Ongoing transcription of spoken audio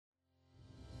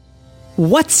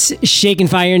What's shaking,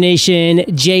 Fire Nation?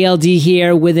 JLD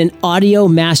here with an audio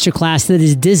masterclass that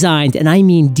is designed, and I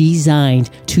mean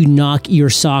designed, to knock your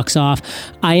socks off.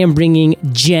 I am bringing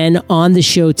Jen on the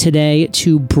show today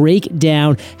to break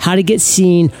down how to get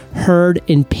seen, heard,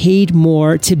 and paid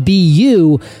more to be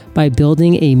you by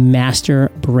building a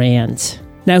master brand.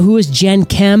 Now, who is Jen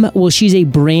Kem? Well, she's a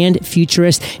brand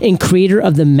futurist and creator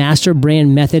of the master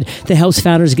brand method that helps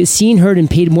founders get seen, heard, and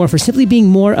paid more for simply being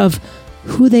more of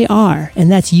who they are.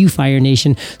 And that's you, Fire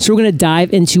Nation. So we're going to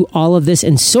dive into all of this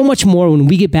and so much more when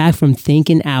we get back from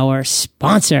thanking our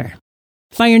sponsor.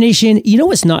 Fire Nation, you know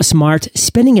what's not smart?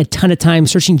 Spending a ton of time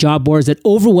searching job boards that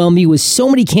overwhelm you with so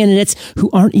many candidates who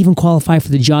aren't even qualified for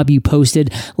the job you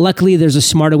posted. Luckily, there's a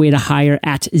smarter way to hire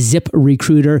at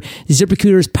ZipRecruiter.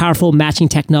 ZipRecruiter's powerful matching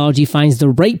technology finds the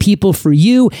right people for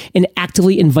you and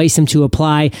actively invites them to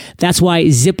apply. That's why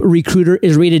ZipRecruiter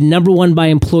is rated #1 by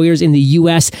employers in the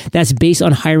US. That's based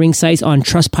on hiring sites on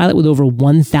Trustpilot with over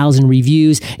 1,000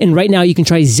 reviews. And right now, you can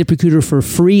try ZipRecruiter for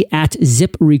free at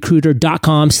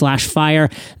ziprecruiter.com/fire.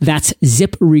 That's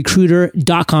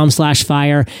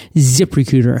ziprecruiter.com/fire.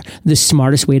 ZipRecruiter, the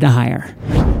smartest way to hire.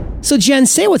 So Jen,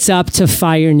 say what's up to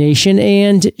Fire Nation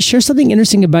and share something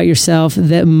interesting about yourself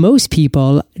that most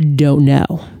people don't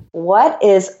know. What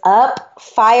is up,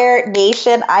 Fire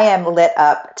Nation? I am lit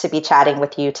up to be chatting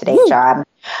with you today, Woo. John.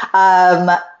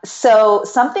 So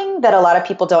something that a lot of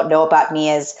people don't know about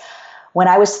me is when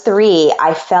I was 3,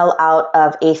 I fell out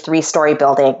of a 3-story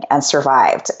building and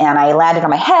survived. And I landed on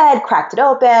my head, cracked it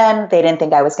open. They didn't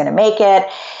think I was going to make it.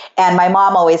 And my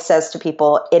mom always says to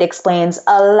people, it explains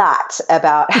a lot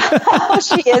about how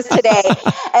she is today.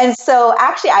 And so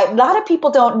actually, a lot of people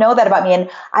don't know that about me. And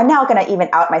I'm now going to even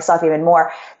out myself even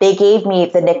more. They gave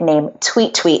me the nickname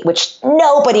Tweet Tweet, which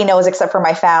nobody knows except for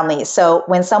my family. So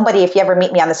when if you ever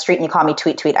meet me on the street and you call me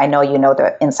Tweet Tweet, I know you know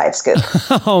the inside scoop.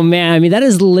 Oh man, I mean, that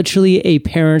is literally a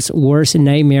parent's worst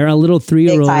nightmare. A little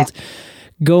 3-year-old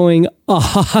going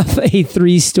off a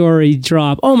 3-story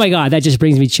drop. Oh my God, that just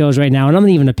brings me chills right now. And I'm not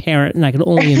even a parent, and I can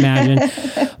only imagine.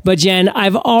 But Jen,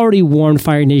 I've already warmed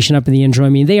Fire Nation up in the intro. I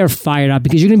mean, they are fired up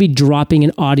because you're going to be dropping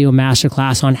an audio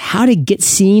masterclass on how to get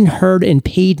seen, heard, and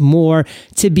paid more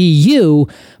to be you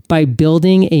by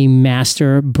building a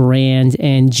master brand.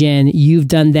 And Jen, you've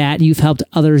done that. You've helped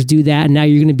others do that. And now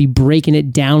you're going to be breaking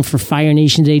it down for Fire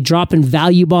Nation today, dropping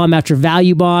value bomb after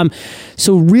value bomb.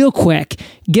 So real quick,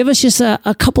 give us just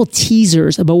a couple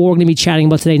teasers about what we're going to be chatting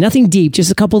about today. Nothing deep,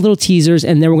 just a couple little teasers,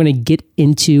 and then we're going to get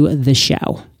into the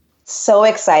show. So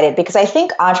excited because I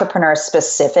think entrepreneurs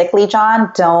specifically, John,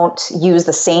 don't use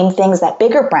the same things that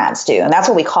bigger brands do. And that's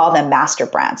what we call them, master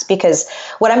brands. Because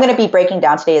what I'm going to be breaking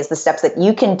down today is the steps that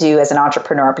you can do as an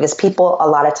entrepreneur, because people a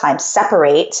lot of times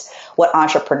separate what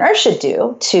entrepreneurs should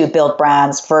do to build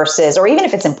brands versus, or even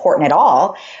if it's important at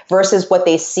all, versus what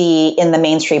they see in the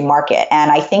mainstream market.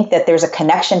 And I think that there's a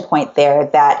connection point there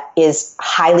that is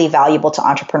highly valuable to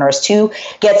entrepreneurs to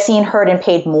get seen, heard, and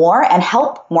paid more and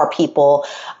help more people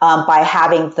by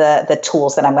having the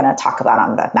tools that I'm going to talk about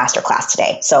on the masterclass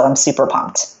today. So I'm super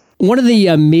pumped. One of the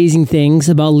amazing things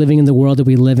about living in the world that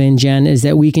we live in, Jen, is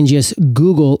that we can just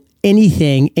Google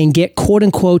anything and get quote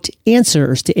unquote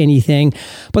answers to anything.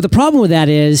 But the problem with that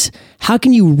is, how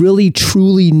can you really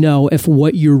truly know if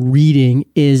what you're reading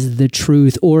is the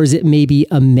truth or is it maybe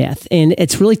a myth? And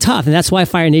it's really tough. And that's why,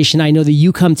 Fire Nation, I know that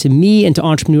you come to me and to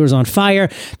Entrepreneurs on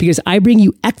Fire because I bring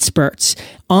you experts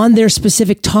on their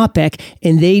specific topic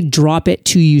and they drop it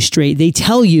to you straight. They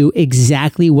tell you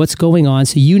exactly what's going on.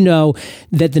 So you know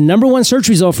that the #1 search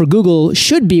result for Google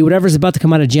should be whatever's about to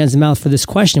come out of Jen's mouth for this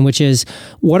question, which is,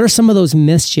 what are some of those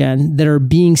myths, Jen, that are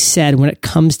being said when it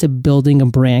comes to building a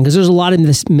brand? Because there's a lot of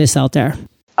myths out there.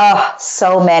 Oh,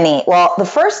 so many. Well, the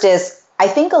first is, I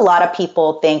think a lot of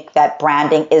people think that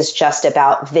branding is just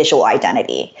about visual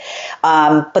identity.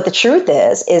 But the truth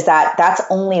is that that's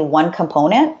only one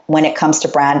component when it comes to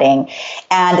branding.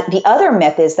 And the other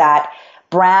myth is that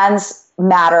brands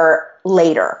matter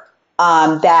later.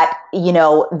 That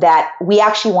we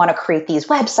actually want to create these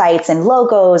websites and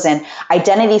logos and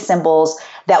identity symbols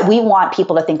that we want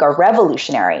people to think are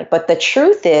revolutionary. But the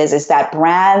truth is that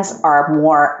master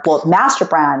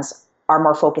brands are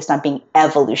more focused on being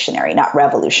evolutionary, not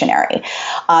revolutionary.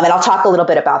 And I'll talk a little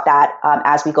bit about that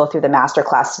as we go through the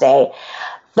masterclass today.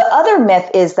 The other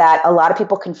myth is that a lot of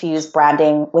people confuse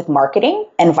branding with marketing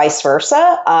and vice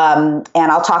versa. And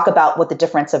I'll talk about what the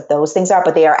difference of those things are,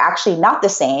 but they are actually not the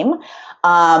same.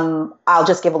 I'll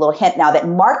just give a little hint now that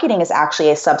marketing is actually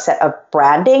a subset of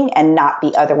branding and not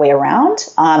the other way around.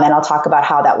 And I'll talk about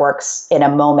how that works in a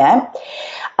moment.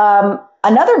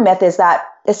 Another myth is that,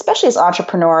 especially as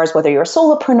entrepreneurs, whether you're a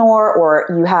solopreneur or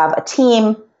you have a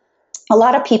team, a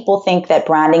lot of people think that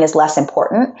branding is less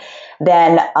important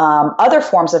than other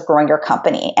forms of growing your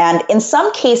company. And in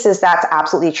some cases, that's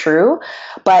absolutely true.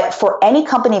 But for any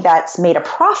company that's made a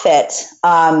profit,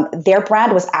 their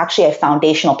brand was actually a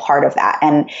foundational part of that.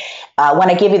 And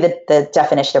when I give you the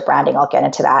definition of branding, I'll get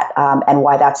into that and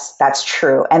why that's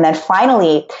true. And then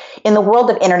finally, in the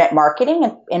world of internet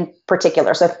marketing in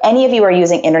particular, so if any of you are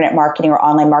using internet marketing or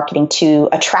online marketing to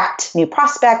attract new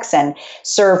prospects and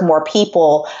serve more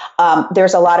people,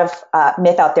 there's a lot of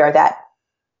myth out there that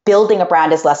building a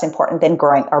brand is less important than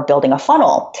growing or building a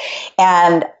funnel.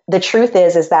 And the truth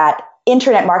is that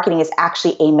internet marketing is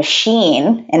actually a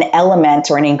machine, an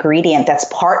element or an ingredient that's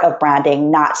part of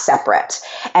branding, not separate.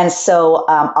 And so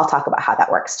I'll talk about how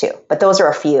that works too. But those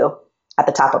are a few at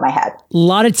the top of my head. A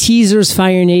lot of teasers,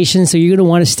 Fire Nation. So you're going to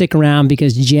want to stick around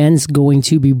because Jen's going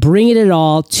to be bringing it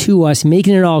all to us,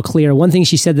 making it all clear. One thing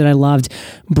she said that I loved,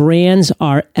 brands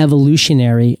are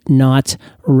evolutionary, not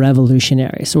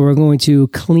revolutionary. So we're going to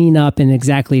clean up and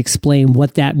exactly explain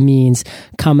what that means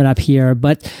coming up here.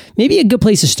 But maybe a good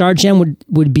place to start, Jen,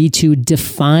 would be to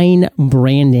define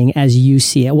branding as you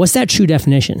see it. What's that true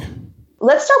definition?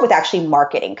 Let's start with actually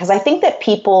marketing, because I think that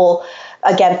people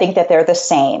again, think that they're the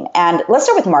same. And let's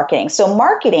start with marketing. So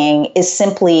marketing is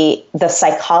simply the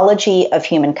psychology of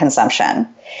human consumption,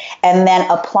 and then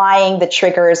applying the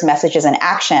triggers, messages, and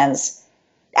actions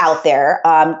out there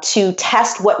to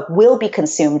test what will be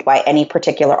consumed by any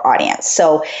particular audience.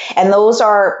 So, and those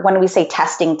are, when we say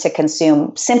testing to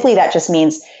consume, simply that just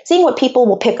means seeing what people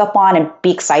will pick up on and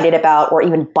be excited about, or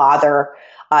even bother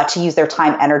to use their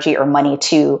time, energy, or money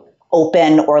to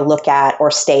open or look at or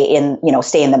stay in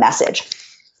the message.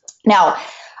 Now,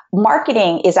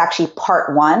 marketing is actually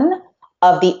part one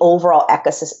of the overall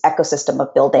ecosystem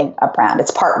of building a brand.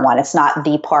 It's part one. It's not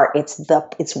the part.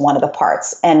 It's one of the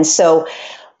parts. And so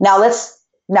now let's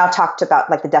talk about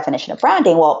like the definition of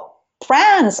branding. Well,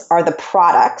 brands are the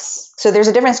products. So there's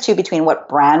a difference too between what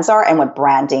brands are and what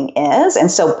branding is. And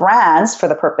so brands, for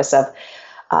the purpose of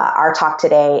our talk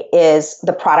today, is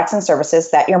the products and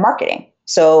services that you're marketing.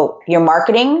 So you're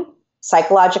marketing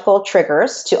psychological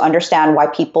triggers to understand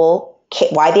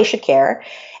why they should care,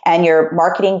 and you're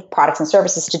marketing products and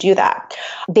services to do that.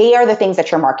 They are the things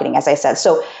that you're marketing, as I said.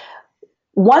 So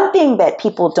one thing that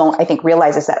people don't, I think,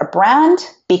 realize is that a brand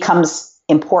becomes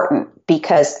important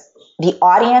because the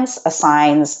audience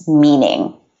assigns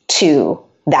meaning to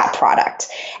that product.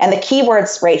 And the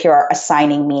keywords right here are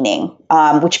assigning meaning,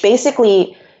 which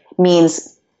basically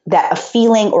means that a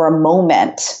feeling or a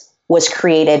moment was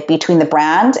created between the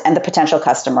brand and the potential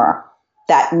customer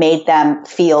that made them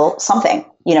feel something,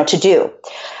 to do.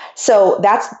 So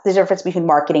that's the difference between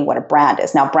marketing, what a brand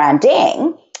is. Now,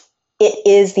 branding, it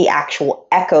is the actual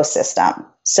ecosystem.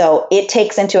 So it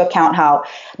takes into account how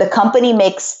the company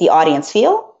makes the audience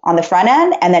feel on the front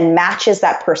end, and then matches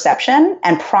that perception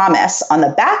and promise on the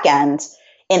back end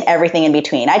in everything in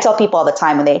between. I tell people all the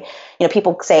time when they,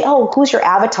 people say, "Oh, who's your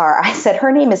avatar?" I said,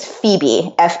 her name is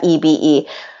Phoebe, F-E-B-E.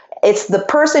 It's the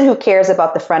person who cares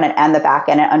about the front end and the back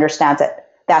end and understands that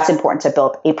that's important to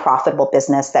build a profitable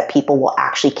business that people will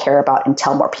actually care about and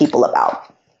tell more people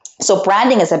about. So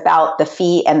branding is about the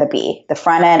Phi and the B, the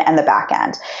front end and the back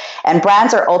end. And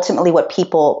brands are ultimately what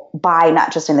people buy,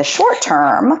 not just in the short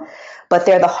term, but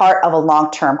they're the heart of a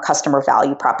long-term customer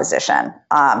value proposition.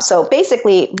 So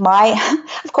basically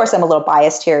of course, I'm a little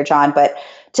biased here, John, but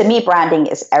to me, branding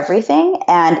is everything.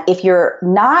 And if you're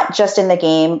not just in the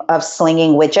game of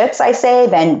slinging widgets, I say,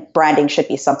 then branding should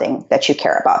be something that you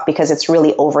care about, because it's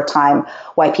really over time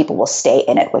why people will stay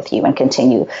in it with you and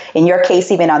continue. In your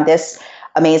case, even on this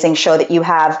amazing show that you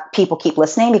have, people keep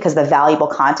listening because the valuable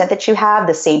content that you have.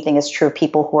 The same thing is true of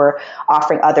people who are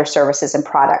offering other services and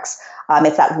products.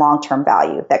 It's that long-term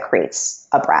value that creates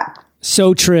a brand.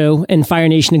 So true. And Fire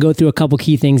Nation, to go through a couple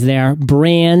key things there.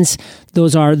 Brands,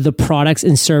 those are the products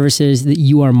and services that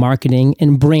you are marketing.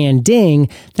 And branding,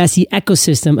 that's the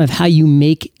ecosystem of how you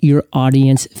make your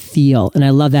audience feel. And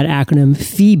I love that acronym,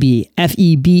 Phoebe,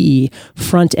 F-E-B-E,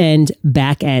 front end,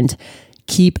 back end.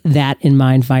 Keep that in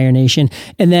mind, Fire Nation.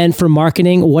 And then for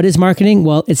marketing, what is marketing?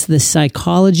 Well, it's the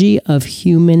psychology of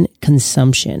human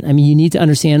consumption. I mean, you need to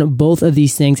understand both of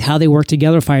these things, how they work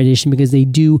together, Fire Nation, because they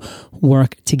do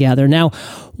work together. Now,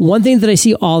 one thing that I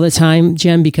see all the time,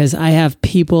 Jen, because I have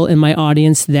people in my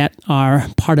audience that are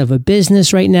part of a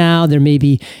business right now. They're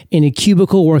maybe in a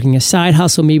cubicle working a side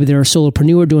hustle. Maybe they're a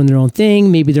solopreneur doing their own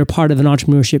thing. Maybe they're part of an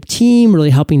entrepreneurship team, really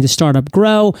helping the startup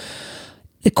grow.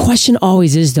 The question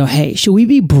always is though, hey, should we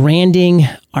be branding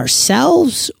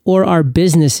ourselves or our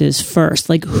businesses first?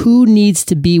 Like who needs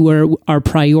to be where our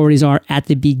priorities are at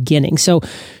the beginning? So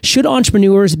should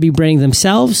entrepreneurs be branding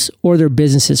themselves or their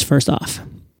businesses first off?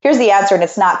 Here's the answer, and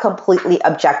it's not completely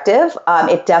objective.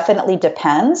 It definitely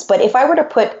depends. But if I were to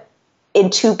put in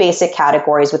two basic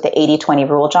categories with the 80-20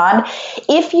 rule, John,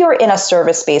 if you're in a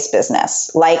service-based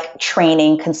business like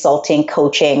training, consulting,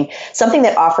 coaching, something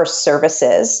that offers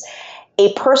services,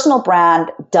 a personal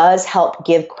brand does help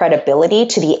give credibility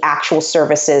to the actual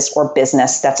services or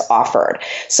business that's offered.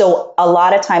 So a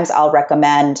lot of times I'll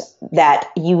recommend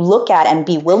that you look at and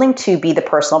be willing to be the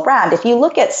personal brand. If you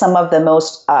look at some of the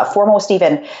most foremost,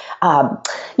 even,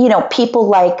 people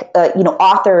like,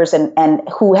 authors and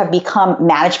who have become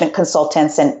management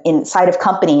consultants and inside of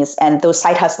companies and those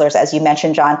side hustlers, as you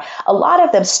mentioned, John, a lot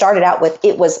of them started out with,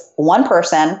 it was one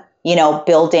person,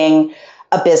 building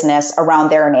a business around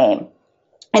their name.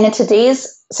 And in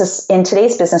today's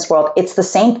business world, it's the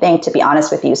same thing, to be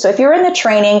honest with you. So if you're in the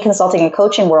training, consulting, and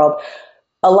coaching world,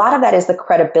 a lot of that is the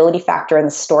credibility factor and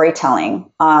the storytelling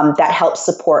that helps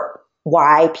support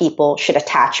why people should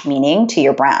attach meaning to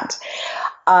your brand.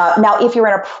 Now, if you're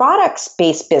in a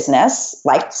products-based business,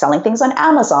 like selling things on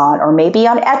Amazon or maybe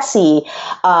on Etsy,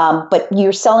 but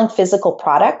you're selling physical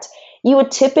product, you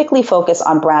would typically focus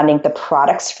on branding the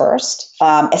products first,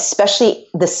 especially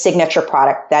the signature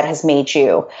product that has made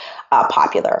you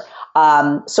popular.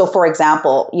 So for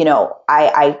example,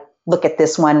 I look at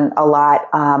this one a lot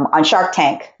on Shark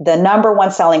Tank. The number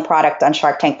one selling product on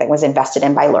Shark Tank that was invested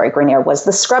in by Lori Greiner was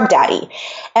the Scrub Daddy.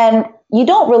 And you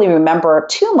don't really remember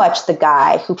too much the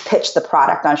guy who pitched the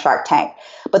product on Shark Tank.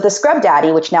 But the Scrub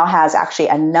Daddy, which now has actually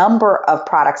a number of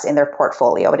products in their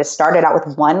portfolio, it has started out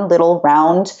with one little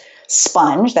round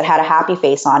sponge that had a happy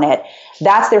face on it.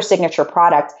 That's their signature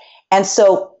product. And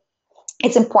so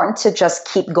it's important to just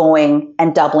keep going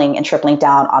and doubling and tripling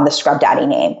down on the Scrub Daddy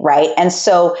name, right? And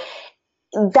so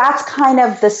that's kind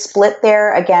of the split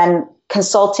there. Again,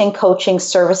 consulting, coaching,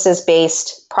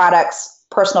 services-based products,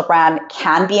 personal brand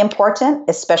can be important,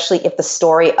 especially if the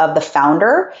story of the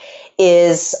founder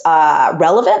is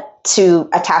relevant to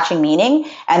attaching meaning.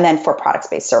 And then for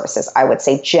products-based services, I would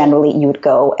say generally you would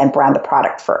go and brand the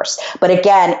product first. But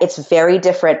again, it's very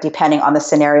different depending on the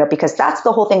scenario, because that's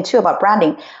the whole thing too about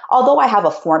branding. Although I have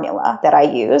a formula that I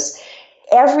use,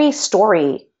 every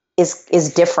story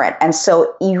is different. And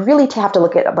so you really have to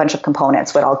look at a bunch of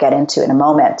components, what I'll get into in a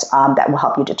moment, that will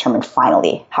help you determine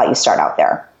finally how you start out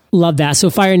there. Love that. So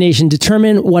Fire Nation,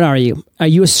 determine what are you? Are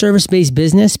you a service-based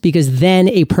business? Because then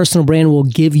a personal brand will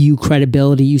give you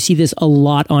credibility. You see this a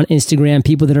lot on Instagram.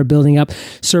 People that are building up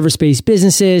service-based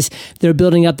businesses, they're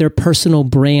building up their personal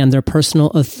brand, their personal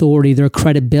authority, their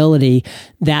credibility,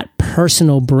 that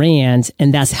personal brand,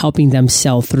 and that's helping them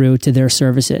sell through to their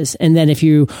services. And then if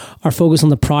you are focused on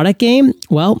the product game,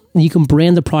 well, you can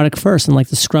brand the product first. And like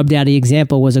the Scrub Daddy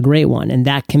example was a great one. And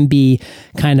that can be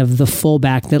kind of the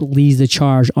fullback that leads the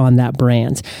charge on that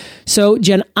brand. So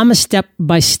Jen, I'm a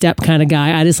step-by-step kind of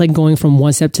guy. I just like going from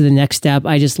one step to the next step.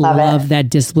 I just love that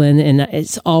discipline, and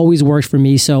it's always worked for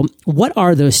me. So what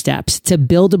are those steps to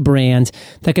build a brand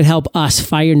that could help us,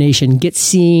 Fire Nation, get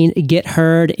seen, get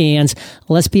heard, and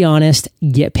let's be honest,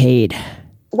 get paid?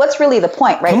 What's really the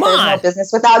point, right? There's no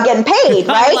business without getting paid,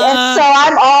 right? And so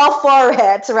I'm all for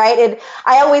it, right? And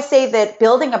I always say that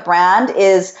building a brand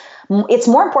it's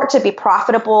more important to be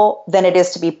profitable than it is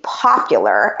to be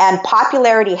popular. And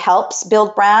popularity helps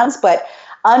build brands, but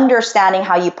understanding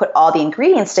how you put all the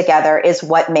ingredients together is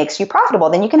what makes you profitable.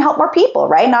 Then you can help more people,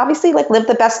 right? And obviously live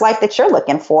the best life that you're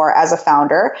looking for as a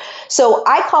founder. So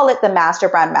I call it the master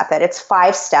brand method. It's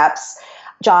 5 steps,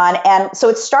 John. And so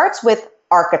it starts with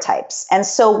archetypes. And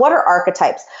so what are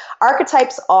archetypes?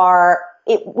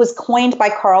 It was coined by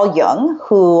Carl Jung,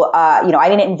 who, I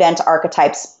didn't invent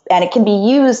archetypes, and it can be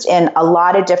used in a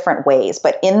lot of different ways.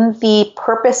 But in the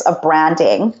purpose of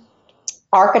branding,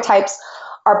 archetypes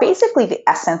are basically the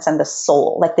essence and the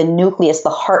soul, like the nucleus, the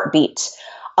heartbeat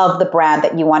of the brand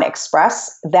that you want to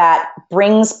express, that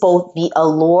brings both the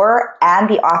allure and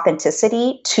the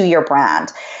authenticity to your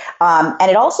brand. And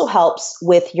it also helps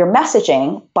with your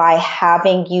messaging by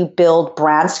having you build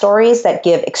brand stories that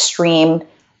give extreme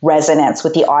resonance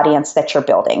with the audience that you're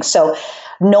building. So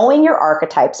knowing your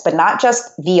archetypes, but not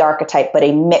just the archetype, but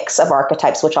a mix of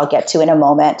archetypes, which I'll get to in a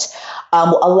moment,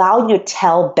 will allow you to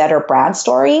tell better brand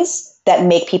stories that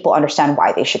make people understand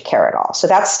why they should care at all. So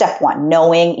that's step 1,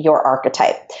 knowing your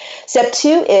archetype. Step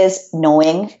 2 is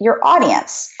knowing your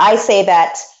audience. I say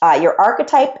that your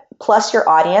archetype plus your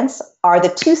audience are the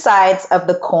two sides of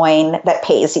the coin that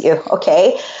pays you.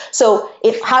 Okay. So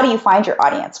how do you find your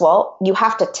audience? Well, you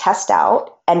have to test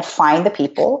out and find the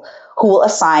people who will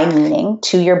assign meaning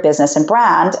to your business and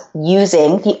brand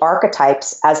using the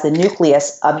archetypes as the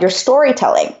nucleus of your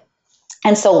storytelling.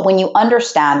 And so when you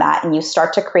understand that and you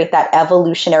start to create that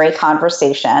evolutionary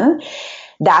conversation,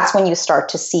 that's when you start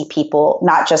to see people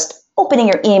not just opening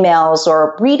your emails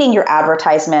or reading your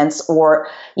advertisements or,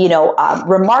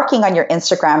 remarking on your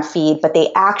Instagram feed, but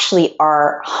they actually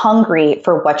are hungry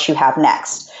for what you have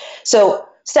next. So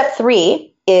step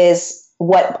 3 is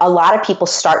what a lot of people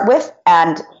start with.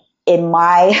 And in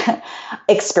my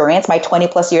experience, my 20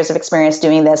 plus years of experience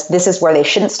doing this is where they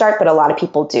shouldn't start, but a lot of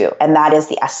people do. And that is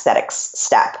the aesthetics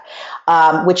step,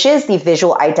 which is the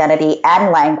visual identity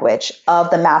and language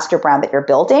of the master brand that you're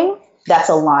building that's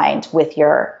aligned with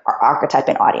your archetype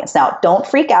and audience. Now, don't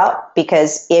freak out,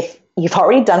 because if you've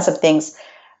already done some things,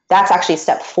 that's actually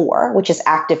step 4, which is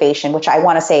activation, which I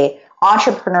want to say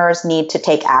entrepreneurs need to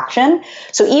take action.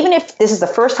 So even if this is the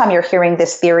first time you're hearing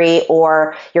this theory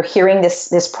or you're hearing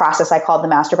this process I call the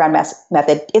master brand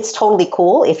method, it's totally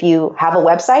cool. If you have a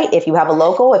website, if you have a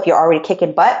logo, if you're already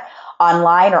kicking butt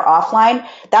online or offline,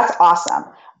 that's awesome.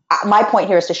 My point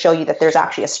here is to show you that there's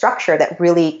actually a structure that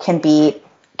really can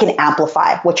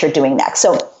amplify what you're doing next.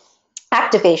 So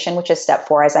activation, which is step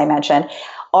 4, as I mentioned,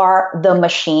 are the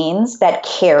machines that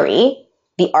carry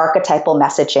the archetypal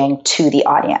messaging to the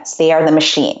audience. They are the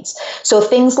machines. So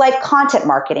things like content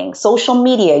marketing, social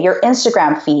media, your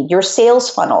Instagram feed, your sales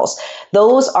funnels,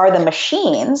 those are the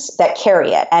machines that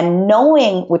carry it. And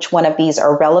knowing which one of these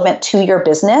are relevant to your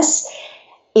business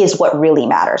is what really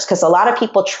matters. Because a lot of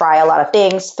people try a lot of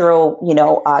things,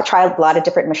 try a lot of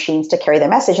different machines to carry their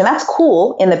message. And that's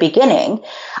cool in the beginning.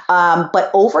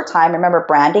 But over time, remember,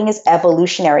 branding is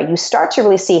evolutionary. You start to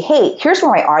really see, hey, here's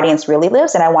where my audience really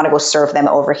lives, and I want to go serve them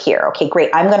over here. Okay, great.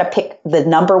 I'm going to pick the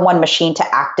number one machine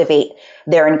to activate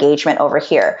their engagement over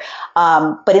here.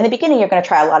 But in the beginning, you're going to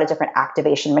try a lot of different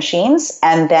activation machines,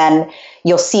 and then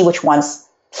you'll see which ones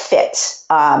fit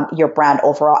your brand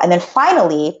overall. And then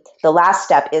finally, the last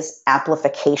step is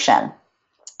amplification.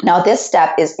 Now, this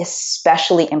step is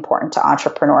especially important to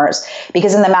entrepreneurs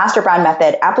because in the master brand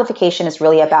method, amplification is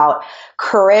really about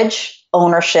courage,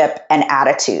 ownership, and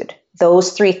attitude.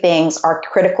 Those 3 things are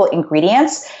critical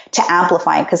ingredients to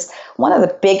amplifying, because one of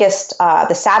the biggest,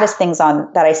 the saddest things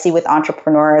that I see with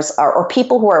entrepreneurs or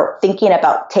people who are thinking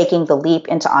about taking the leap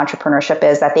into entrepreneurship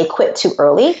is that they quit too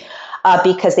early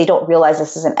because they don't realize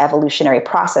this is an evolutionary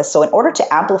process. So in order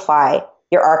to amplify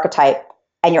your archetype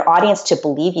and your audience to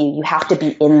believe you, you have to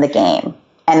be in the game.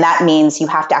 And that means you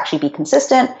have to actually be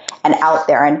consistent and out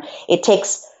there. And it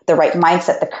takes the right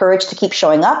mindset, the courage to keep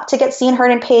showing up to get seen,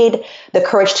 heard, and paid, the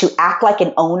courage to act like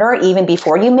an owner even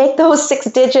before you make those 6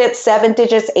 digits, 7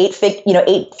 digits,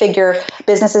 8-figure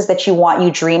businesses that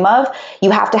you dream of.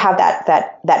 You have to have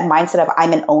that mindset of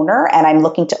I'm an owner and I'm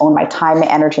looking to own my time, my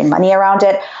energy, and money around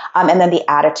it. And then the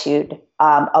attitude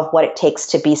of what it takes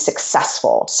to be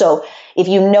successful. So if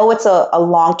you know it's a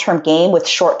long-term game with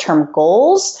short-term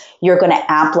goals, you're going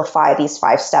to amplify these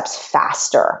 5 steps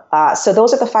faster. So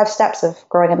those are the 5 steps of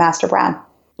growing a master brand.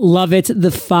 Love it. The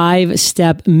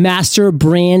 5-step master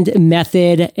brand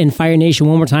method. And Fire Nation,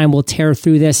 one more time, we'll tear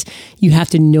through this. You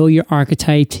have to know your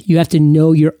archetype. You have to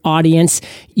know your audience.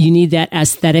 You need that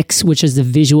aesthetics, which is the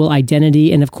visual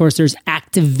identity. And of course, there's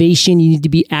activation. You need to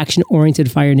be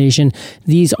action-oriented, Fire Nation.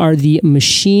 These are the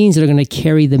machines that are going to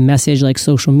carry the message, like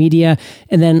social media.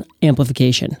 And then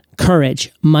amplification.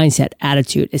 Courage, mindset,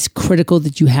 attitude. It's critical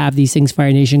that you have these things,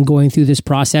 Fire Nation, going through this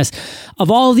process.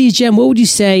 Of all of these, Jen, what would you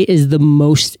say is the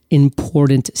most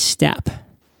important step?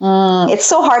 It's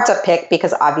so hard to pick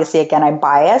because obviously, again, I'm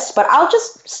biased, but I'll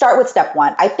just start with step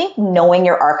 1. I think knowing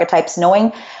your archetypes,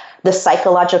 knowing the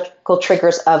psychological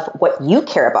triggers of what you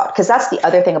care about, because that's the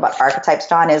other thing about archetypes,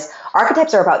 John, is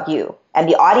archetypes are about you and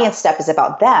the audience step is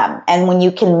about them. And when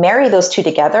you can marry those 2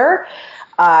 together,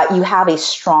 you have a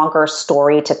stronger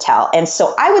story to tell. And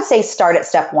so I would say start at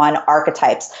step 1,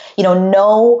 archetypes.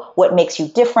 Know what makes you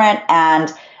different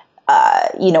and,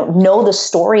 know the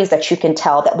stories that you can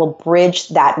tell that will bridge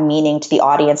that meaning to the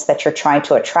audience that you're trying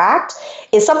to attract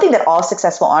is something that all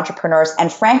successful entrepreneurs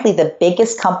and frankly, the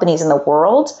biggest companies in the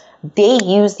world, they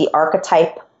use the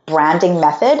archetype branding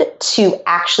method to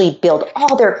actually build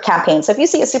all their campaigns. So if you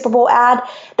see a Super Bowl ad,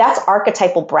 that's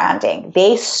archetypal branding.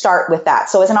 They start with that.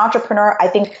 So as an entrepreneur, I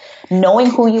think knowing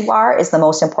who you are is the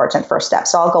most important first step.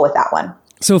 So I'll go with that one.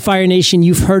 So Fire Nation,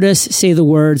 you've heard us say the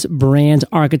words brand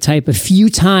archetype a few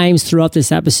times throughout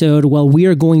this episode. Well, we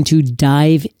are going to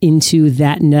dive into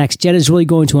that next. Jen is really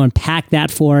going to unpack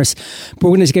that for us. But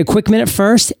we're going to take a quick minute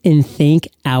first and thank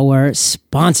our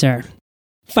sponsor.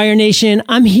 Fire Nation,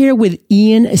 I'm here with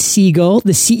Ian Siegel,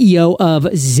 the CEO of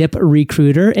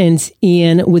ZipRecruiter. And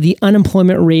Ian, with the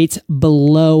unemployment rate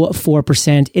below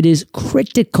 4%, it is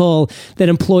critical that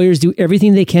employers do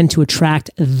everything they can to attract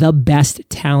the best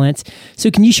talent.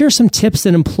 So can you share some tips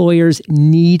that employers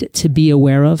need to be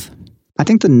aware of? I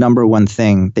think the number one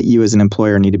thing that you as an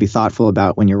employer need to be thoughtful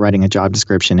about when you're writing a job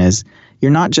description is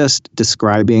you're not just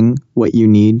describing what you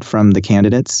need from the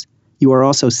candidates. You are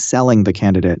also selling the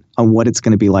candidate on what it's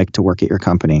going to be like to work at your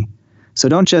company. So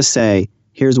don't just say,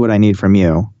 here's what I need from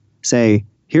you. Say,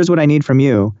 here's what I need from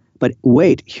you, but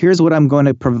wait, here's what I'm going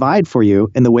to provide for you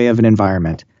in the way of an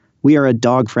environment. We are a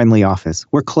dog-friendly office.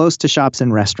 We're close to shops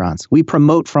and restaurants. We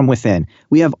promote from within.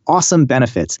 We have awesome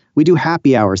benefits. We do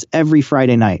happy hours every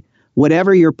Friday night.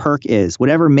 Whatever your perk is,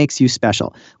 whatever makes you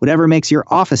special, whatever makes your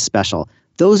office special,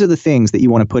 those are the things that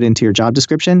you want to put into your job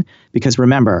description, because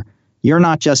remember, you're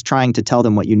not just trying to tell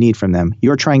them what you need from them.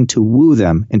 You're trying to woo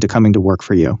them into coming to work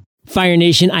for you. Fire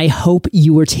Nation, I hope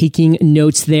you were taking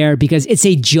notes there because it's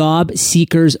a job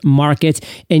seeker's market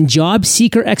and job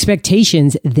seeker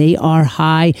expectations, they are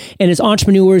high. And as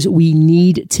entrepreneurs, we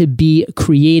need to be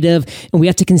creative and we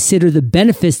have to consider the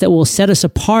benefits that will set us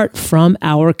apart from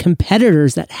our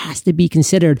competitors. That has to be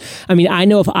considered. I mean, I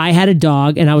know if I had a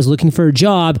dog and I was looking for a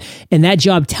job and that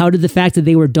job touted the fact that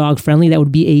they were dog friendly, that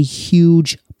would be a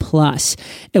huge plus.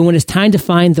 And when it's time to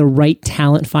find the right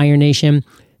talent, Fire Nation,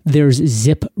 there's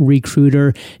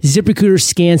ZipRecruiter. ZipRecruiter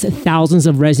scans thousands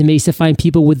of resumes to find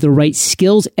people with the right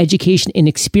skills, education, and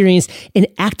experience and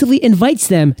actively invites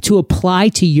them to apply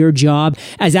to your job.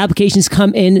 As applications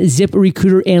come in,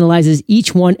 ZipRecruiter analyzes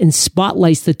each one and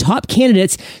spotlights the top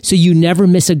candidates so you never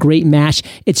miss a great match.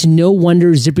 It's no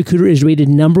wonder ZipRecruiter is rated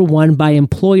 #1 by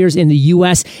employers in the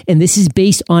US, and this is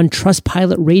based on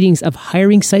Trustpilot ratings of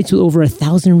hiring sites with over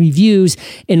 1,000 reviews.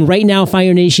 And right now,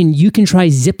 Fire Nation, you can try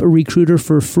ZipRecruiter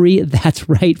for free. That's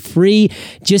right, free.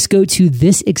 Just go to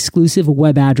this exclusive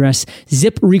web address,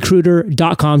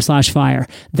 ziprecruiter.com/fire.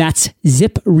 That's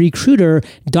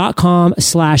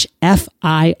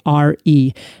ziprecruiter.com/FIRE.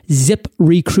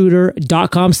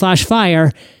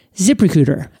 Ziprecruiter.com/fire.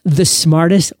 ZipRecruiter, the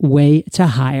smartest way to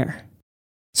hire.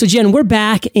 So Jen, we're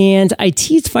back and I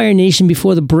teased Fire Nation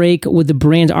before the break with the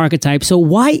brand archetype. So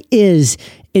why is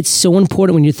it so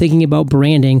important when you're thinking about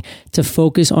branding to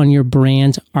focus on your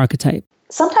brand archetype?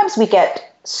 Sometimes we get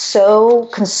so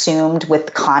consumed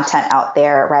with content out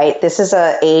there, right? This is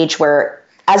an age where,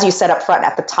 as you said up front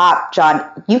at the top, John,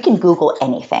 you can Google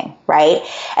anything, right?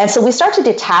 And so we start to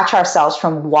detach ourselves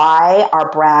from why our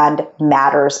brand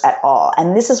matters at all.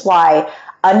 And this is why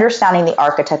understanding the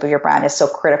archetype of your brand is so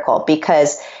critical,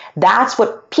 because that's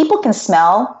what people can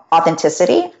smell: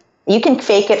 authenticity. You can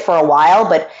fake it for a while,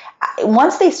 but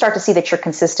once they start to see that you're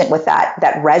consistent with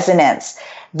that resonance,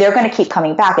 they're going to keep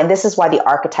coming back. And this is why the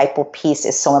archetypal piece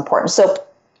is so important. So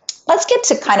let's get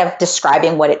to kind of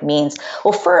describing what it means.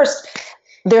 Well, first,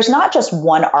 there's not just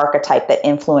one archetype that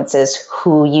influences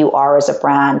who you are as a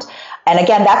brand. And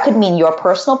again, that could mean your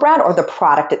personal brand or the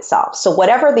product itself. So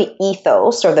whatever the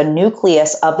ethos or the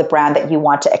nucleus of the brand that you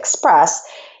want to express,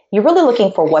 you're really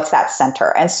looking for what's that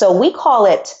center. And so we call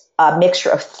it a mixture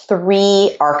of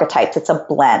 3 archetypes. It's a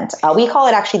blend. We call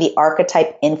it actually the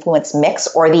archetype influence mix,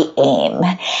 or the AIM.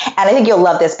 And I think you'll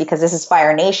love this because this is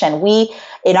Fire Nation. We,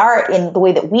 in the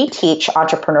way that we teach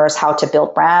entrepreneurs how to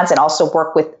build brands and also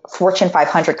work with Fortune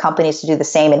 500 companies to do the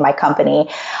same in my company,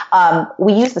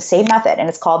 we use the same method, and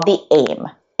it's called the AIM.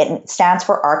 It stands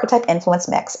for Archetype Influence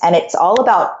Mix. And it's all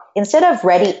about, instead of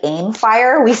ready, aim,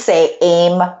 fire, we say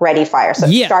aim, ready, fire. So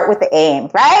Start with the aim,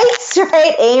 right?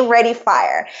 Right? Aim, ready,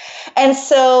 fire. And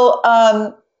so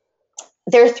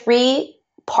there are 3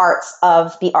 parts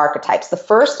of the archetypes. The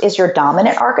first is your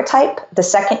dominant archetype. The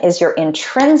second is your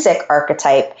intrinsic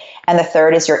archetype. And the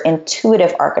third is your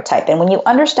intuitive archetype. And when you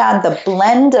understand the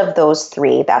blend of those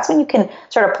 3, that's when you can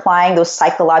start applying those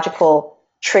psychological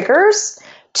triggers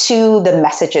to the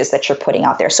messages that you're putting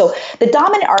out there. So the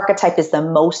dominant archetype is the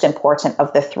most important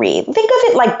of the 3. Think of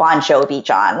it like Bon Jovi,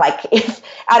 John. Like,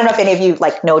 I don't know if any of you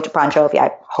know Bon Jovi. I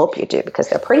hope you do, because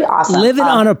they're pretty awesome. Living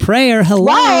on a Prayer. Hello.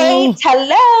 Right.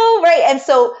 Hello. Right. And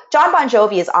so John Bon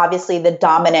Jovi is obviously the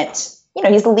dominant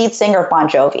he's the lead singer of Bon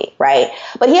Jovi, right?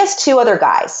 But he has two other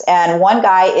guys. And one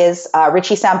guy is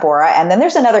Richie Sambora. And then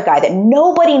there's another guy that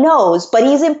nobody knows, but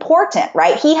he's important,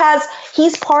 right?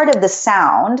 He's part of the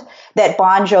sound that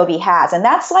Bon Jovi has. And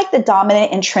that's like the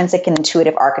dominant, intrinsic, and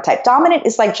intuitive archetype. Dominant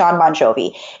is like John Bon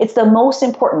Jovi. It's the most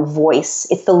important voice.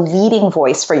 It's the leading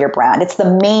voice for your brand. It's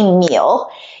the main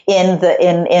meal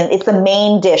it's the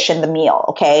main dish in the meal,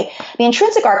 okay? The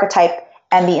intrinsic archetype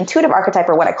and the intuitive archetype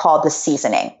are what I call the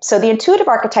seasoning. So the intuitive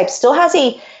archetype still has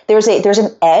there's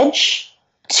an edge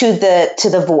to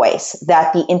the voice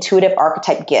that the intuitive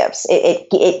archetype gives.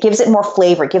 It gives it more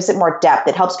flavor, it gives it more depth.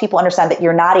 It helps people understand that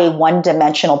you're not a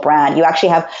one-dimensional brand. You actually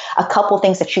have a couple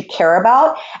things that you care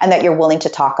about and that you're willing to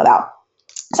talk about.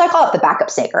 So I call it the backup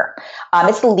singer.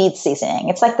 It's the lead seasoning.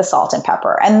 It's like the salt and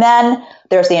pepper. And then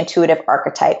there's the intuitive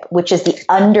archetype, which is the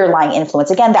underlying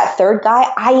influence. Again, that third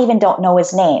guy, I even don't know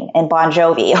his name in Bon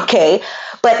Jovi, okay?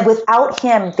 But without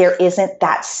him, there isn't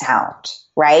that sound,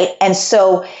 right? And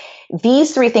so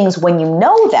these three things, when you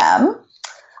know them,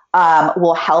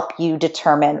 will help you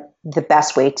determine the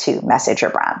best way to message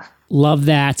your brand. Love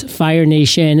that. Fire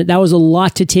Nation. That was a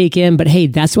lot to take in, but hey,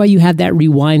 that's why you have that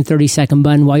rewind 30-second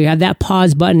button. While you have that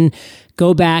pause button,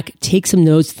 go back, take some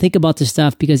notes, think about this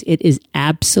stuff, because it is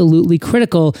absolutely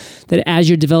critical that as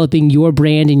you're developing your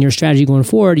brand and your strategy going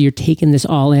forward, you're taking this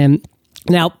all in.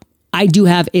 Now, I do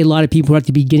have a lot of people who are at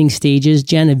the beginning stages,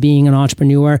 Jen, of being an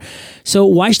entrepreneur. So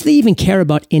why should they even care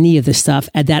about any of this stuff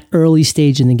at that early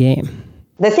stage in the game?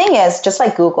 The thing is, just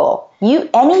like Google,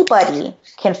 anybody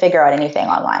can figure out anything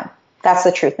online. That's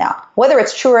the truth now. Whether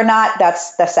it's true or not,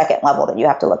 that's the second level that you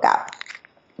have to look at.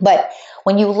 But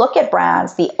when you look at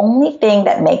brands, the only thing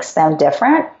that makes them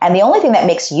different, and the only thing that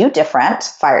makes you different,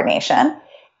 Fire Nation,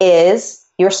 is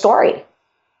your story.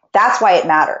 That's why it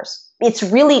matters. It's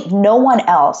really no one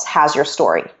else has your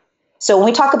story. So when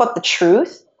we talk about the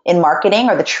truth in marketing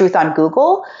or the truth on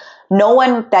Google, no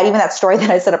one, that story that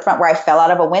I said up front where I fell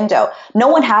out of a window, no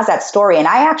one has that story. And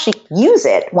I actually use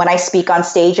it when I speak on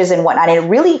stages and whatnot. And it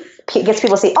really gets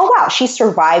people to say, oh, wow, she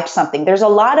survived something. There's a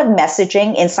lot of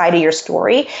messaging inside of your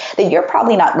story that you're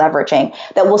probably not leveraging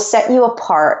that will set you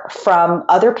apart from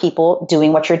other people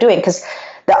doing what you're doing. Because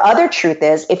the other truth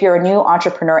is, if you're a new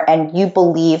entrepreneur and you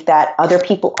believe that other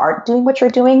people aren't doing what you're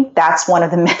doing, that's one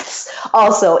of the myths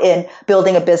also in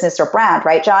building a business or brand,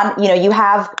 right, John?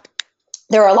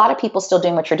 There are a lot of people still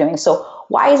doing what you're doing. So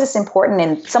why is this important?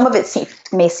 And some of it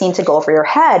may seem to go over your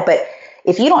head, but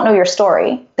if you don't know your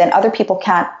story, then other people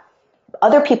can't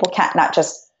not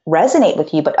just resonate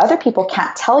with you, but other people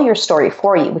can't tell your story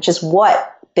for you, which is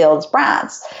what builds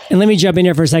brands. And let me jump in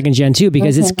here for a second, Jen, too,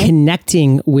 because it's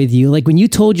connecting with you. Like when you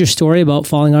told your story about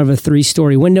falling out of a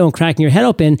 3-story window and cracking your head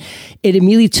open, it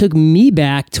immediately took me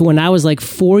back to when I was like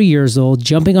 4 years old,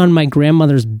 jumping on my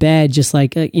grandmother's bed, just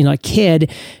like a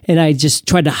kid. And I just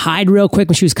tried to hide real quick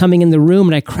when she was coming in the room,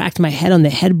 and I cracked my head on the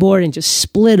headboard and just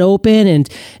split open, and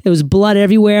it was blood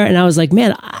everywhere. And I was like,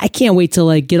 man, I can't wait to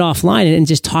like get offline and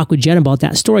just talk with Jen about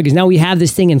that story, because now we have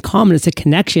this thing in common. It's a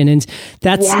connection, and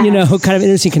that's, kind of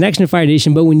interesting connection to Fire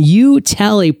Nation. But when you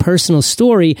tell a personal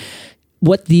story,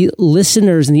 what the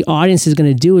listeners and the audience is going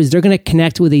to do is they're going to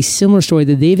connect with a similar story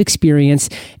that they've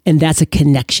experienced, and that's a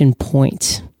connection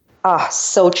point. Oh,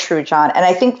 so true, John. And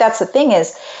I think that's the thing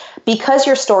is, because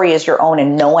your story is your own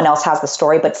and no one else has the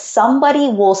story, but somebody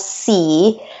will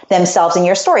see themselves in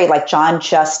your story, like John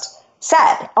just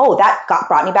said, oh, that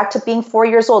brought me back to being 4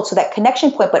 years old. So that connection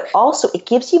point, but also it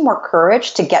gives you more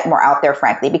courage to get more out there,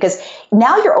 frankly, because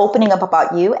now you're opening up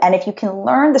about you. And if you can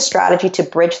learn the strategy to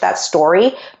bridge that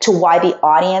story to why the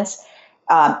audience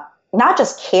not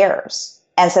just cares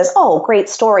and says, oh, great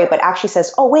story, but actually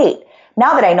says, oh, wait,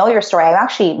 now that I know your story, I'm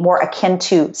actually more akin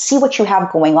to see what you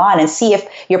have going on and see if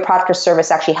your product or service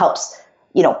actually helps,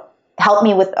 help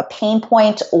me with a pain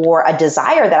point or a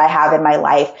desire that I have in my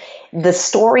life. The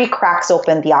story cracks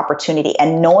open the opportunity,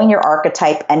 and knowing your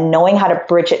archetype and knowing how to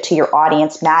bridge it to your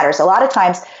audience matters. A lot of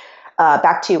times,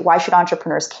 back to why should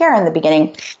entrepreneurs care in the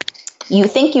beginning, you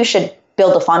think you should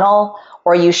build a funnel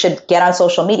or you should get on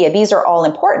social media. These are all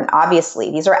important, obviously.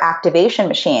 These are activation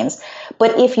machines.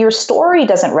 But if your story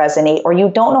doesn't resonate or you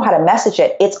don't know how to message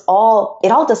it, it all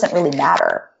doesn't really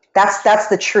matter. That's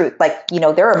the truth. Like,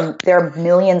 there are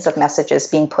millions of messages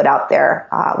being put out there.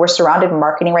 We're surrounded in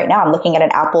marketing right now. I'm looking at an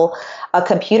Apple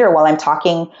computer while I'm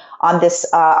talking on this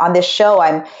show.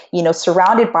 I'm,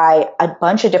 surrounded by a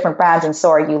bunch of different brands, and so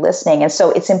are you listening. And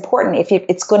so it's important if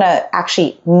it's going to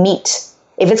actually meet,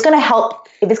 if it's going to help,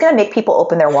 if it's going to make people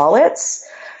open their wallets,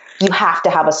 you have to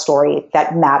have a story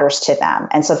that matters to them.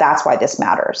 And so that's why this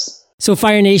matters. So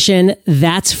Fire Nation,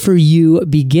 that's for you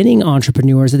beginning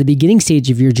entrepreneurs at the beginning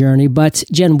stage of your journey. But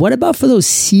Jen, what about for those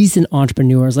seasoned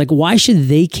entrepreneurs? Like, why should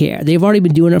they care? They've already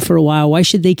been doing it for a while. Why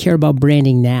should they care about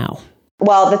branding now?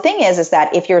 Well, the thing is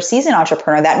that if you're a seasoned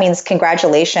entrepreneur, that means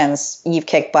congratulations, you've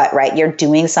kicked butt, right? You're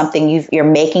doing something, you're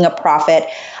making a profit.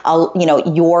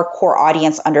 Your core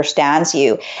audience understands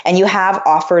you, and you have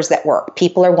offers that work.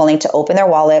 People are willing to open their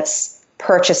wallets,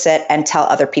 purchase it, and tell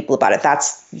other people about it.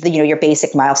 That's your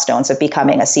basic milestones of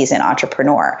becoming a seasoned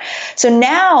entrepreneur. So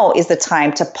now is the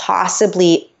time to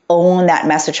possibly own that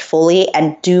message fully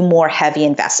and do more heavy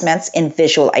investments in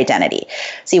visual identity.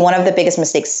 See, one of the biggest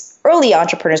mistakes early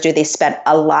entrepreneurs do, they spend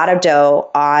a lot of dough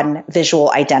on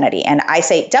visual identity. And I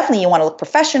say, definitely you want to look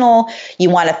professional,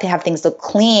 you want to have things look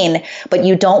clean, but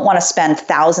you don't want to spend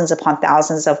thousands upon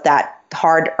thousands of that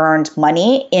hard-earned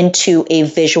money into a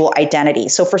visual identity.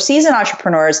 So for seasoned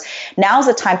entrepreneurs, now's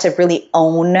the time to really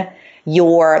own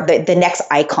the next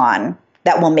icon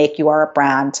that will make your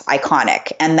brand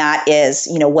iconic. And that is,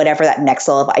 whatever that next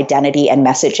level of identity and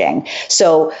messaging.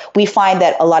 So we find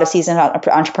that a lot of seasoned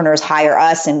entrepreneurs hire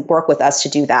us and work with us to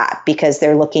do that because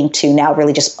they're looking to now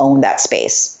really just own that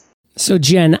space. So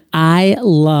Jen, I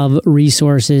love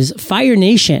resources. Fire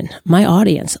Nation, my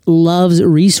audience, loves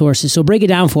resources. So break it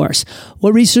down for us.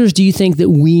 What resource do you think that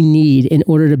we need in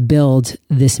order to build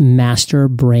this master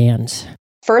brand?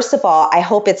 First of all, I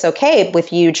hope it's okay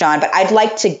with you, John, but I'd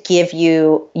like to give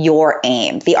you your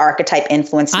AIM, the archetype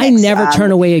influence mix. I never turn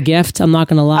away a gift. I'm not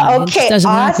going to lie. Okay,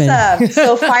 awesome.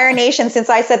 So Fire Nation, since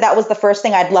I said that was the first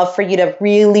thing, I'd love for you to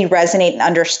really resonate and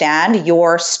understand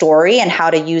your story and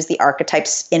how to use the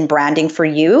archetypes in branding for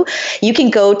you. You can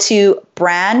go to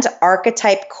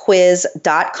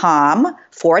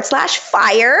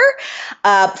brandarchetypequiz.com/fire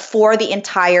for the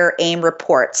entire AIM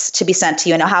reports to be sent to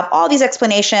you. And I'll have all these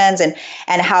explanations and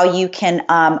how you can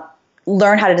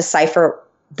learn how to decipher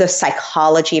the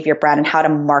psychology of your brand and how to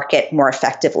market more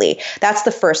effectively. That's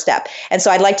the first step. And so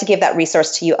I'd like to give that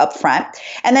resource to you up front.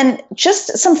 And then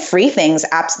just some free things,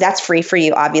 apps that's free for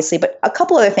you, obviously, but a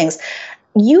couple other things.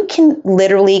 You can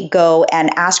literally go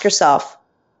and ask yourself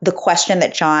the question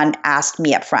that John asked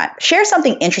me up front. Share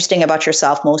something interesting about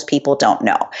yourself most people don't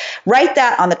know. Write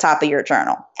that on the top of your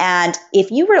journal. And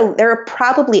there are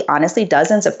probably honestly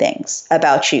dozens of things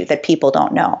about you that people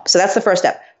don't know. So that's the first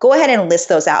step. Go ahead and list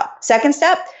those out. Second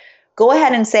step, go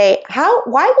ahead and say,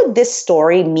 why would this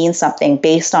story mean something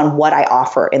based on what I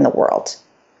offer in the world,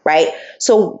 right?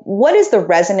 So what is the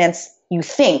resonance you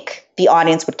think the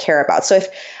audience would care about? So if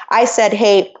I said,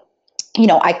 hey,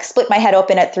 I split my head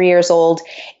open at 3 years old,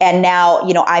 and now,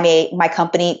 my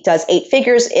company does 8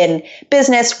 figures in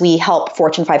business. We help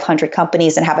Fortune 500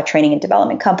 companies and have a training and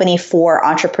development company for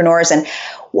entrepreneurs. And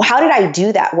how did I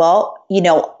do that? Well,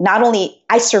 not only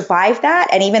I survived that,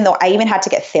 and even though I even had to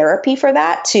get therapy for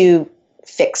that to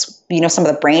fix, some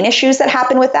of the brain issues that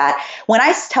happen with that. When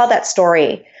I tell that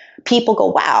story, people go,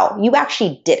 wow, you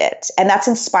actually did it. And that's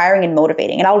inspiring and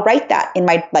motivating. And I'll write that in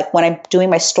my, when I'm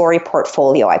doing my story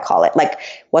portfolio, I call it,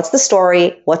 what's the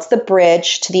story? What's the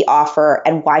bridge to the offer?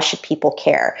 And why should people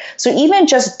care? So even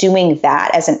just doing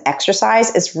that as an exercise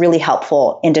is really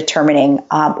helpful in determining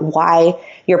why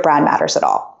your brand matters at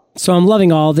all. So I'm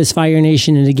loving all this, Fire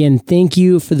Nation. And again, thank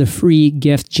you for the free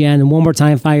gift, Jen. And one more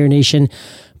time, Fire Nation,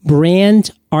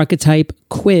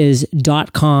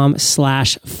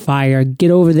 brandarchetypequiz.com/fire.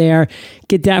 Get over there,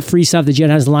 get that free stuff that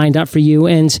Jen has lined up for you.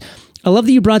 And I love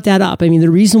that you brought that up. I mean, the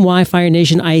reason why, Fire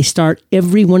Nation, I start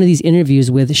every one of these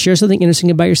interviews with share something interesting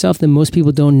about yourself that most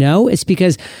people don't know. It's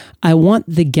because I want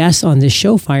the guests on this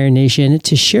show, Fire Nation,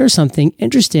 to share something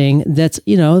interesting that's,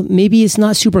 maybe it's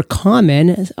not super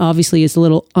common. Obviously, it's a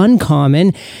little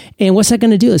uncommon. And what's that going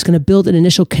to do? It's going to build an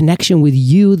initial connection with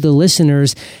you, the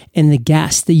listeners, and the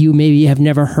guests that you maybe have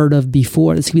never heard of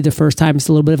before. This could be the first time. It's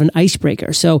a little bit of an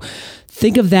icebreaker. So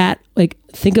think of that,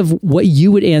 think of what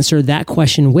you would answer that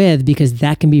question with, because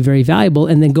that can be very valuable.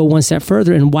 And then go one step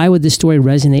further. And why would this story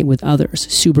resonate with others?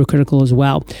 Super critical as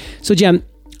well. So Jen,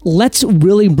 let's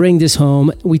really bring this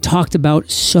home. We talked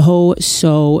about so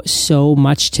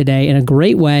much today in a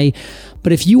great way.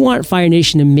 But if you want Fire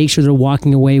Nation to make sure they're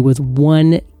walking away with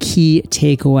one key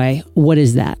takeaway, what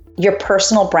is that? Your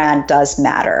personal brand does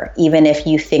matter, even if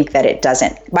you think that it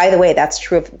doesn't. By the way, that's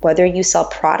true of whether you sell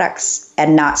products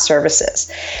and not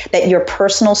services, that your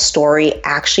personal story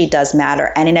actually does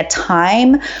matter. And in a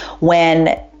time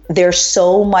when there's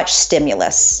so much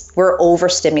stimulus, we're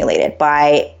overstimulated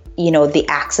by the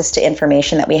access to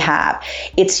information that we have.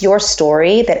 It's your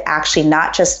story that actually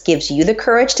not just gives you the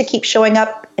courage to keep showing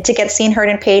up to get seen, heard,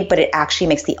 and paid, but it actually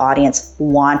makes the audience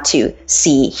want to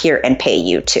see, hear, and pay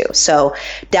you too. So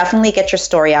definitely get your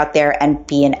story out there and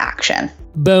be in action.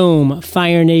 Boom.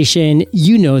 Fire Nation,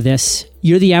 you know this.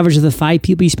 You're the average of the 5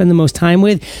 people you spend the most time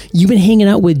with. You've been hanging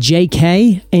out with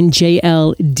JK and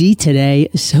JLD today,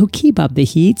 so keep up the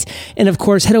heat. And of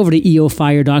course, head over to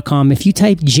eofire.com. If you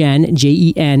type Jen,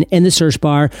 Jen, in the search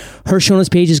bar, her show notes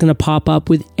page is going to pop up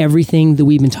with everything that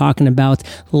we've been talking about,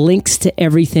 links to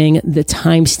everything, the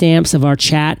timestamps of our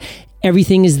chat.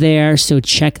 Everything is there, so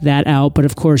check that out. But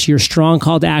of course, your strong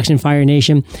call to action, Fire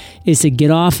Nation, is to get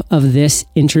off of this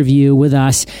interview with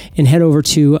us and head over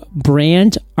to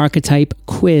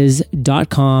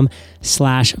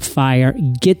brandarchetypequiz.com/fire.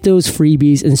 Get those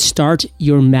freebies and start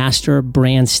your master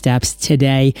brand steps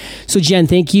today. So Jen,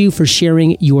 thank you for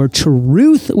sharing your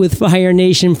truth with Fire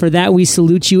Nation. For that, we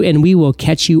salute you, and we will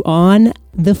catch you on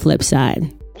the flip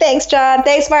side. Thanks, John.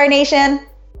 Thanks, Fire Nation.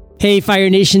 Hey, Fire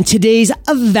Nation. Today's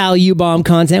Value Bomb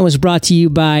content was brought to you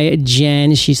by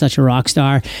Jen. She's such a rock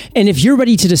star. And if you're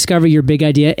ready to discover your big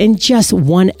idea in just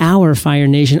 1 hour, Fire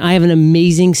Nation, I have an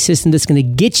amazing system that's going to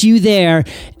get you there.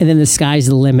 And then the sky's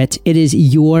the limit. It is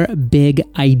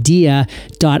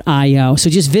yourbigidea.io. So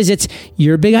just visit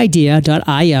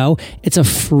yourbigidea.io. It's a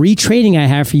free training I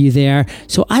have for you there.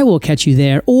 So I will catch you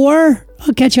there, or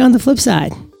I'll catch you on the flip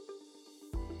side.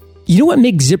 You know what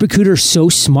makes ZipRecruiter so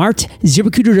smart?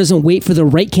 ZipRecruiter doesn't wait for the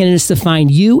right candidates to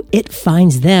find you. It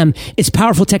finds them. Its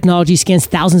powerful technology scans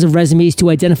thousands of resumes to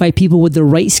identify people with the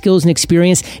right skills and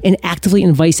experience and actively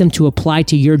invites them to apply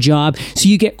to your job so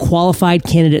you get qualified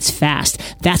candidates fast.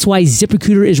 That's why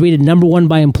ZipRecruiter is rated #1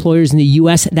 by employers in the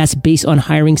U.S. That's based on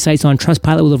hiring sites on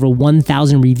Trustpilot with over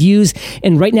 1,000 reviews.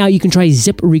 And right now you can try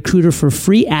ZipRecruiter for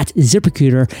free at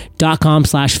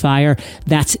ZipRecruiter.com/fire.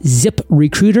 That's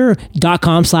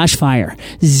ZipRecruiter.com/fire.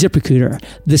 ZipRecruiter,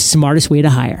 the smartest way to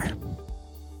hire.